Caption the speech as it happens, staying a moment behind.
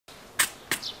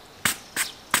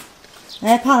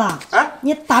哎，胖子，哎，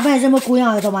你打扮什么狗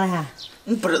样的，怎么的？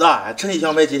你不知道啊？陈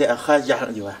小梅今天还压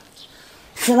上去啊？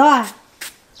知道啊？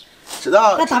知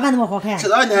道。还打扮那么好看？知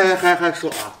道你还说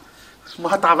啊？我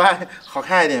还打扮好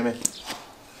看一点没？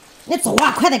你走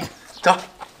啊，快点！走。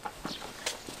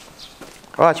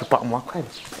我要去帮忙，快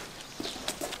点。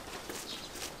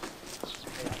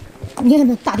你看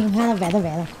那大顶盘子歪的。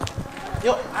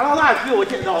哟，俺老大比我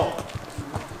劲道。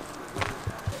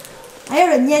俺要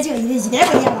是年轻一点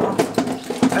不年老。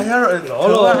俺小说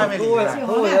老还没离开。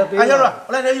俺小说，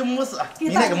我来这有慕斯，你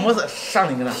那个慕斯上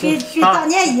领了。比当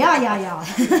年一样。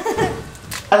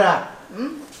儿子，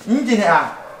你今天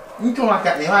啊，你中了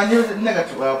干的话，你那个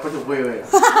猪不就喂了？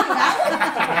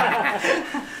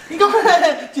你干嘛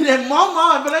今天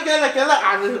忙，本来该了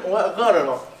俺我饿着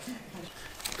了。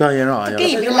多少钱啊？给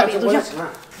一瓶200多行。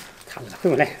差不多，不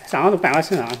用来，上午都半小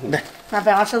时了。来，那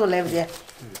半小时都来不及。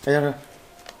哎呀，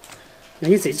那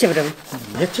你自己记不着？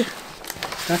你记。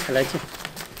让他来记。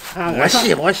啊，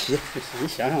我洗。你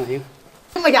洗上行。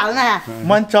怎么样子呢？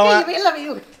没找完。给100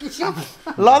有，行。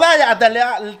老大家等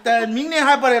明年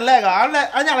还不得来个？俺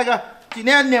家那个今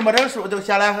年念不成书，就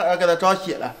下来给他找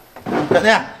戏了。真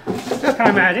的。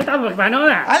看没？这大不班长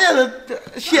呢？俺家是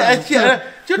写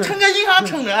就成个银行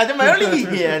撑着，就没有利息。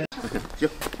行。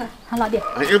好，老弟。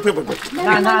哎，不。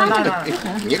那，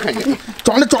你看你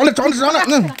装的。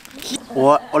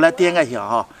我来点个香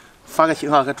哈，发个信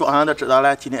号给庄上都知道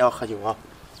了，今天要喝酒啊。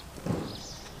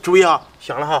注意啊，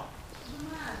响了哈。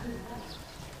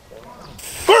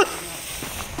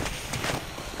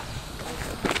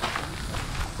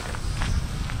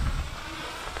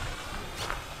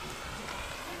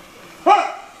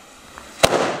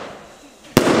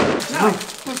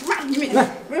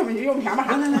你用片吧。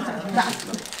来，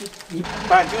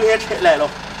把酒也吃来了。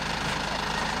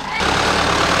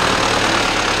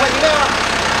快进来吧。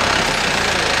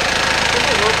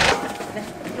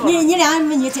你俩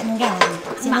美女真能干，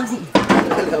真能拼。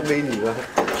这美女啊。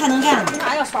太能干了。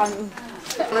哪要双女？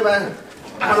来吧。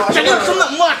这个是那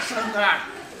么吃的。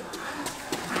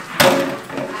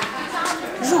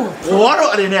肉。我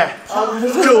说的呢。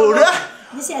肉的。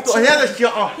你现在多些的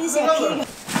香。你现在吃一个，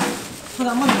不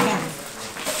能干。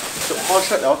这好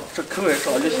吃了，这口味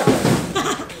烧就香了。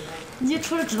你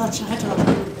除了知道吃还知道吃。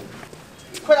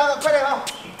快点啊！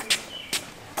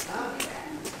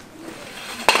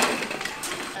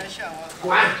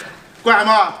管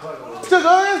嘛！这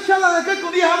个现在跟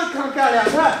工地上都干2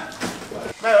天，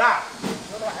没有了。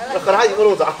这喝啥衣服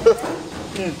都脏。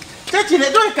这今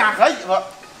天都是干喝衣服。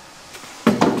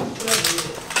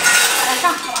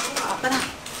上，喝它。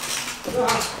这个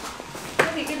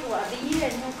多，这1人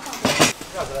能扛。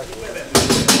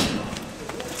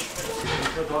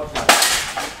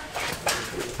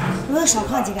我要少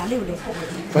扛几个，累不累？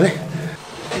不累。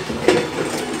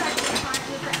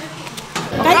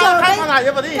该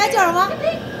叫什么？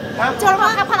叫什么？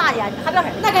还怕哪去？还表示？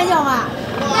那该叫嘛？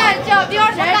那叫表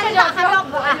示，这叫还表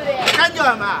姑啊？敢叫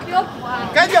什么？表姑啊？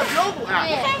敢叫表姑啊？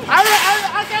俺敢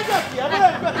叫姐夫。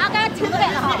俺敢听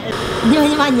来了哈。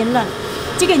你妈你了，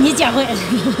就跟你结婚。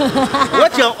我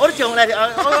结婚那天啊，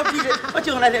我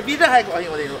结婚那天比这还高兴，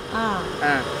我跟你说。啊。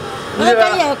我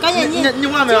感觉你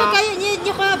忘没有？感觉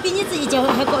你好像比你自己结婚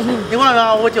还高兴。你忘没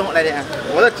有？我结婚那天，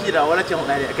我都记着，我结婚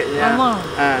那天跟人家。忘了。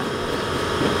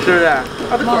是不是？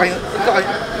我都高兴。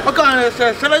我刚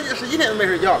睡了10几天都没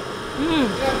睡觉。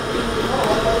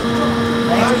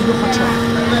还有一个好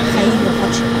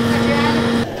吃。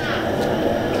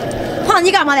胖子，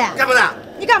你干嘛的？干嘛的？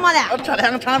你干嘛的？我吃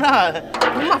2个尝尝。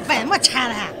你没饭，没馋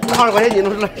了还？20块钱一斤都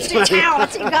是。谁馋我？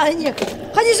真高兴你，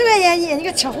好几10块钱你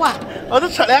个吃货。我都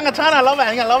吃2个尝尝，老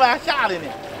板，你看老板还吓的呢。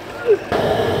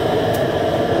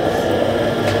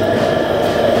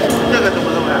这个怎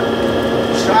么弄啊？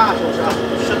吃啊，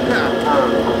生的啊。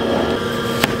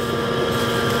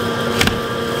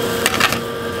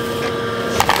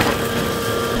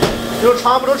有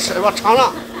尝不都吃吧？尝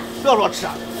尝，不要说吃。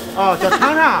叫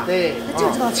尝尝。对。他就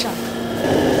知道吃。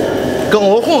跟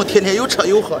我红天天有吃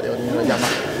有喝的，你说家嘛？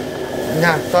你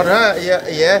看到这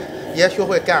也学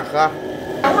会干喝。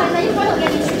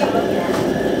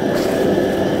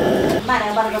慢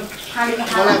点把这个盘里给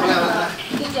它。来。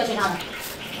给叫去上。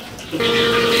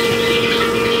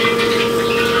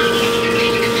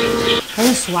还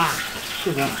用说啊？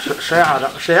谁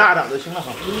压着都行了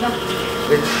哈。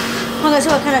我那时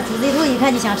候看着猪嘴头，一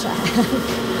看就想吃。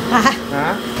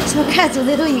是不是看猪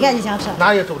嘴头一看就想吃？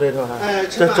哪有猪嘴头？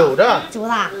这肘子。肘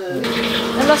子。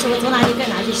那老师傅从哪里跟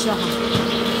哪去学哈？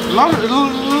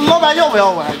老板要不要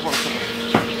我还不吃。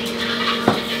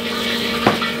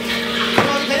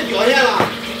你开始表现了。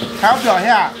还要表现？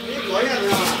你表现怎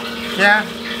样了？先。